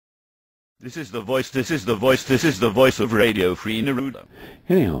This is the voice of Radio Free Neruda.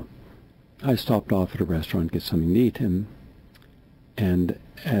 Anyhow, I stopped off at a restaurant to get something to eat, and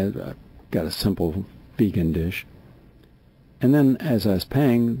I got a simple vegan dish. And then as I was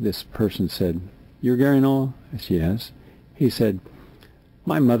paying, this person said, "You're Gary Noel?" I said, "Yes." He said,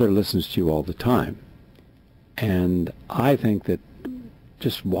 "My mother listens to you all the time, and I think that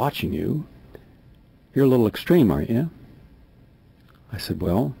just watching you, you're a little extreme, aren't you?" I said,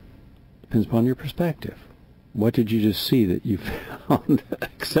 "Well, depends upon your perspective. What did you just see that you found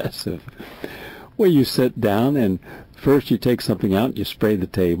excessive?" Well, you sit down and first you take something out, you spray the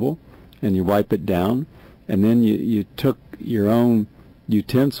table, and you wipe it down, and then you took your own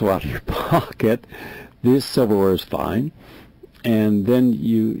utensil out of your pocket. This silverware is fine. And then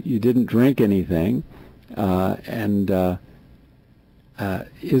you didn't drink anything, isn't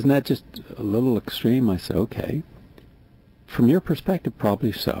that just a little extreme? I said, okay. From your perspective,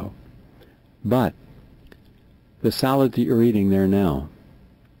 probably so. But the salad that you're eating there now,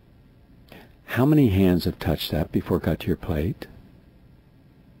 how many hands have touched that before it got to your plate?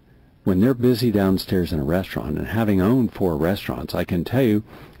 When they're busy downstairs in a restaurant, and having owned 4 restaurants, I can tell you,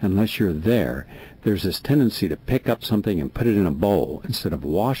 unless you're there, there's this tendency to pick up something and put it in a bowl instead of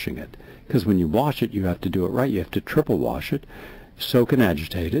washing it. Because when you wash it, you have to do it right. You have to triple wash it, soak and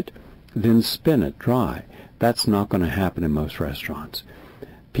agitate it, then spin it dry. That's not going to happen in most restaurants.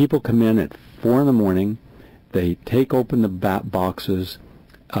 People come in at 4 in the morning, they take open the boxes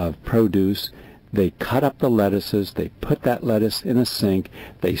of produce, they cut up the lettuces, they put that lettuce in a sink,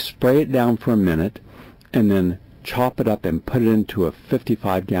 they spray it down for a minute, and then chop it up and put it into a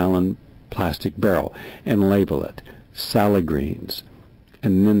 55-gallon plastic barrel and label it salad greens.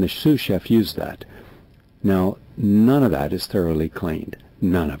 And then the sous chef used that. Now, none of that is thoroughly cleaned.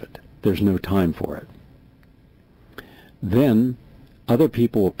 None of it. There's no time for it. Then other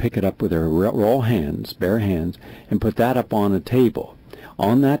people will pick it up with their raw hands, bare hands, and put that up on a table.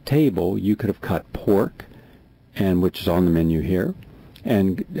 On that table, you could have cut pork, and which is on the menu here,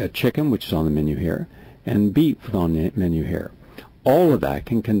 and chicken, which is on the menu here, and beef on the menu here. All of that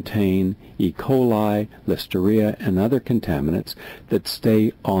can contain E. coli, Listeria, and other contaminants that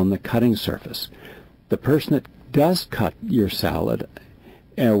stay on the cutting surface. The person that does cut your salad,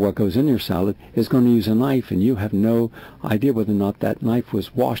 or what goes in your salad, is going to use a knife, and you have no idea whether or not that knife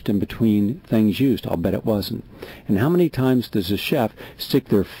was washed in between things used. I'll bet it wasn't. And how many times does a chef stick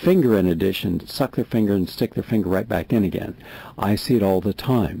their finger in a dish and suck their finger and stick their finger right back in again? I see it all the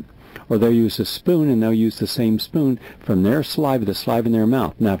time. Or they'll use a spoon, and they'll use the same spoon from their saliva, the saliva in their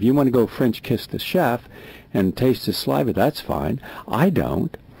mouth. Now, if you want to go French kiss the chef and taste his saliva, that's fine. I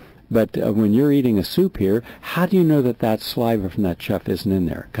don't. But when you're eating a soup here, how do you know that that saliva from that chef isn't in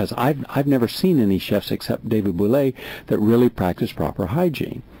there? Because I've never seen any chefs except David Boulay that really practice proper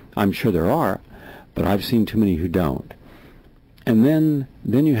hygiene. I'm sure there are, but I've seen too many who don't. And then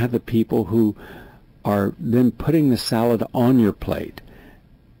you have the people who are then putting the salad on your plate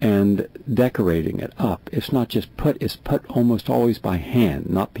and decorating it up. It's not just put, it's put almost always by hand,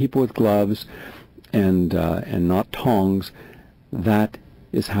 not people with gloves and not tongs. That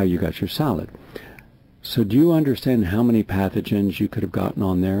is how you got your salad. So do you understand how many pathogens you could have gotten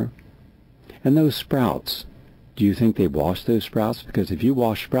on there? And those sprouts, do you think they wash those sprouts? Because if you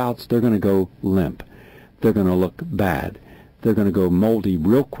wash sprouts, they're going to go limp. They're going to look bad. They're going to go moldy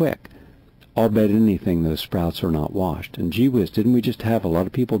real quick. I'll bet anything those sprouts are not washed. And gee whiz, didn't we just have a lot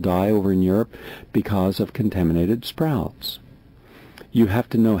of people die over in Europe because of contaminated sprouts? You have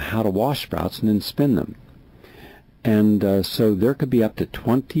to know how to wash sprouts and then spin them. And so there could be up to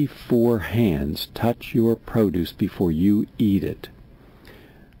 24 hands touch your produce before you eat it.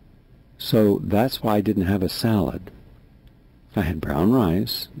 So that's why I didn't have a salad. I had brown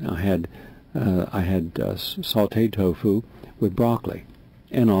rice. I had sautéed tofu with broccoli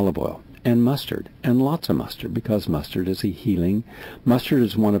and olive oil and mustard, and lots of mustard, because mustard is a healing. Mustard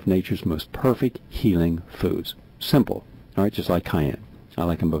is one of nature's most perfect healing foods. Simple, all right, just like cayenne. I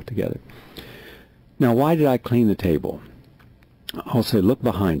like them both together. Now, why did I clean the table? I'll say, look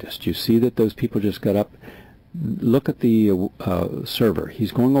behind us. Do you see that those people just got up? Look at the server.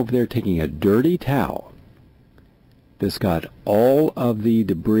 He's going over there taking a dirty towel that's got all of the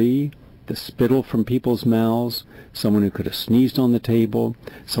debris, the spittle from people's mouths, someone who could have sneezed on the table,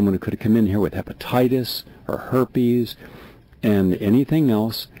 someone who could have come in here with hepatitis or herpes and anything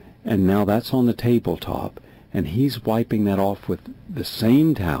else, and now that's on the tabletop. And he's wiping that off with the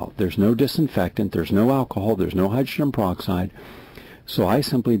same towel. There's no disinfectant, there's no alcohol, there's no hydrogen peroxide. So I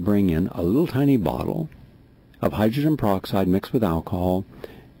simply bring in a little tiny bottle of hydrogen peroxide mixed with alcohol,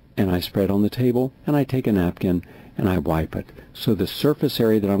 and I spread on the table, and I take a napkin, and I wipe it. So the surface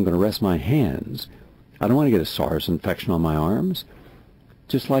area that I'm going to rest my hands, I don't want to get a SARS infection on my arms,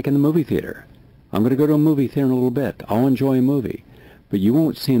 just like in the movie theater. I'm going to go to a movie theater in a little bit. I'll enjoy a movie. But you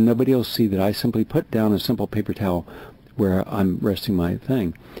won't see, and nobody will see, that I simply put down a simple paper towel where I'm resting my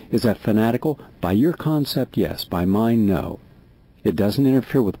thing. Is that fanatical? By your concept, yes. By mine, no. It doesn't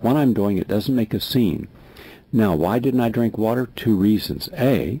interfere with what I'm doing. It doesn't make a scene. Now, why didn't I drink water? 2 reasons.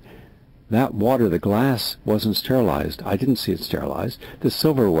 A, that water, the glass, wasn't sterilized. I didn't see it sterilized. The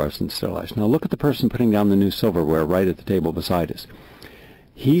silverware wasn't sterilized. Now, look at the person putting down the new silverware right at the table beside us.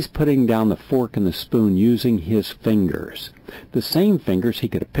 He's putting down the fork and the spoon using his fingers. The same fingers he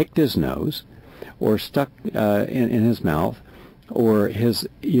could have picked his nose, or stuck in his mouth, or his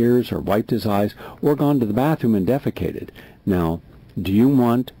ears, or wiped his eyes, or gone to the bathroom and defecated. Now, do you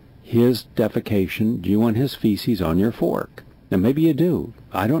want his defecation, do you want his feces on your fork? Now, maybe you do.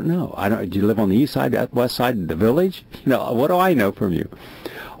 I don't know. Do you live on the east side, west side of the village? You know, what do I know from you?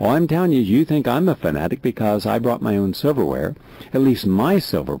 All I'm telling you is you think I'm a fanatic because I brought my own silverware. At least my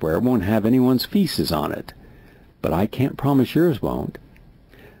silverware won't have anyone's feces on it. But I can't promise yours won't.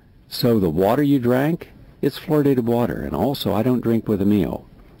 So the water you drank, it's fluoridated water. And also, I don't drink with a meal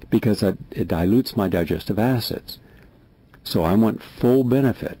because it dilutes my digestive acids. So I want full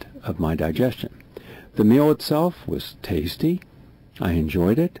benefit of my digestion. The meal itself was tasty. I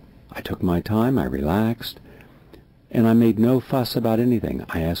enjoyed it. I took my time. I relaxed. And I made no fuss about anything.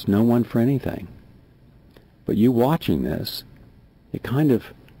 I asked no one for anything. But you watching this, it kind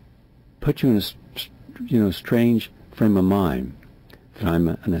of puts you in a strange frame of mind that I'm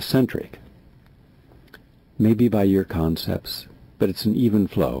an eccentric. Maybe by your concepts, but it's an even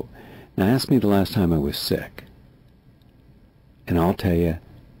flow. Now ask me the last time I was sick. And I'll tell you,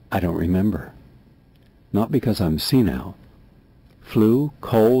 I don't remember. Not because I'm senile. Flu,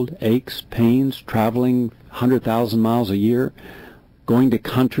 cold, aches, pains, traveling 100,000 miles a year, going to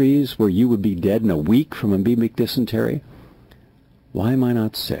countries where you would be dead in a week from amoebic dysentery. Why am I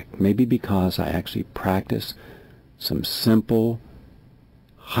not sick? Maybe because I actually practice some simple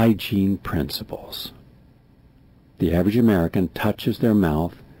hygiene principles. The average American touches their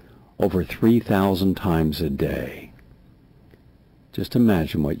mouth over 3,000 times a day. Just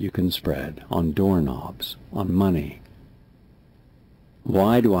imagine what you can spread on doorknobs, on money.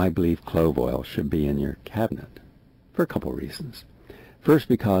 Why do I believe clove oil should be in your cabinet? For a couple reasons. First,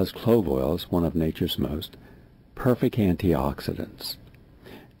 because clove oil is one of nature's most perfect antioxidants.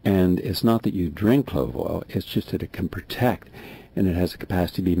 And it's not that you drink clove oil, it's just that it can protect, and it has the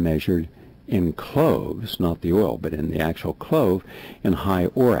capacity to be measured in cloves, not the oil, but in the actual clove, in high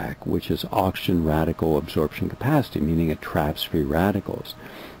ORAC, which is oxygen radical absorption capacity, meaning it traps free radicals.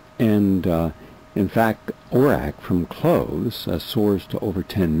 And in fact, ORAC from cloves soars to over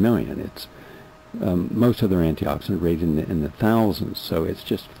 10 million. It's most of their antioxidant rate in the thousands, so it's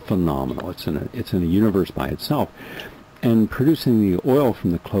just phenomenal. It's in a universe by itself. And producing the oil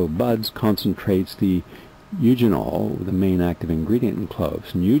from the clove buds concentrates the eugenol, the main active ingredient in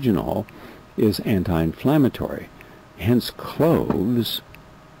cloves. And eugenol is anti-inflammatory. Hence, cloves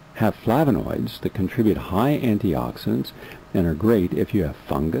have flavonoids that contribute high antioxidants and are great if you have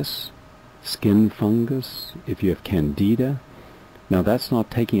fungus, skin fungus, if you have candida. Now, that's not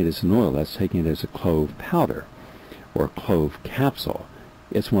taking it as an oil, that's taking it as a clove powder or clove capsule.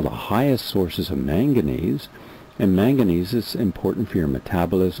 It's one of the highest sources of manganese, and manganese is important for your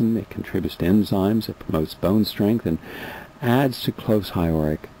metabolism. It contributes to enzymes, it promotes bone strength, and adds to cloves high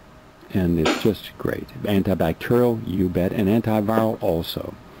ORAC, and it's just great. Antibacterial, you bet, and antiviral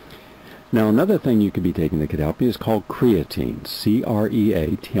also. Now, another thing you could be taking that could help you is called creatine,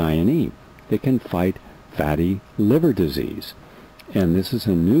 C-R-E-A-T-I-N-E. It can fight fatty liver disease. And this is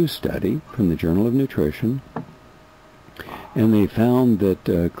a new study from the Journal of Nutrition, and they found that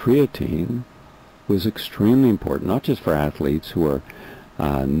creatine was extremely important, not just for athletes who are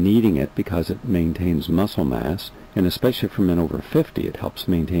needing it because it maintains muscle mass, and especially for men over 50, it helps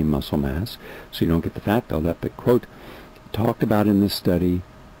maintain muscle mass so you don't get the fat buildup. But, quote, talked about in this study,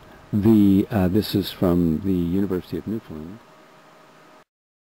 this is from the University of Newfoundland.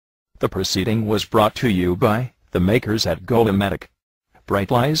 The proceeding was brought to you by the makers at Go Medic.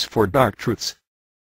 Bright lies for dark truths.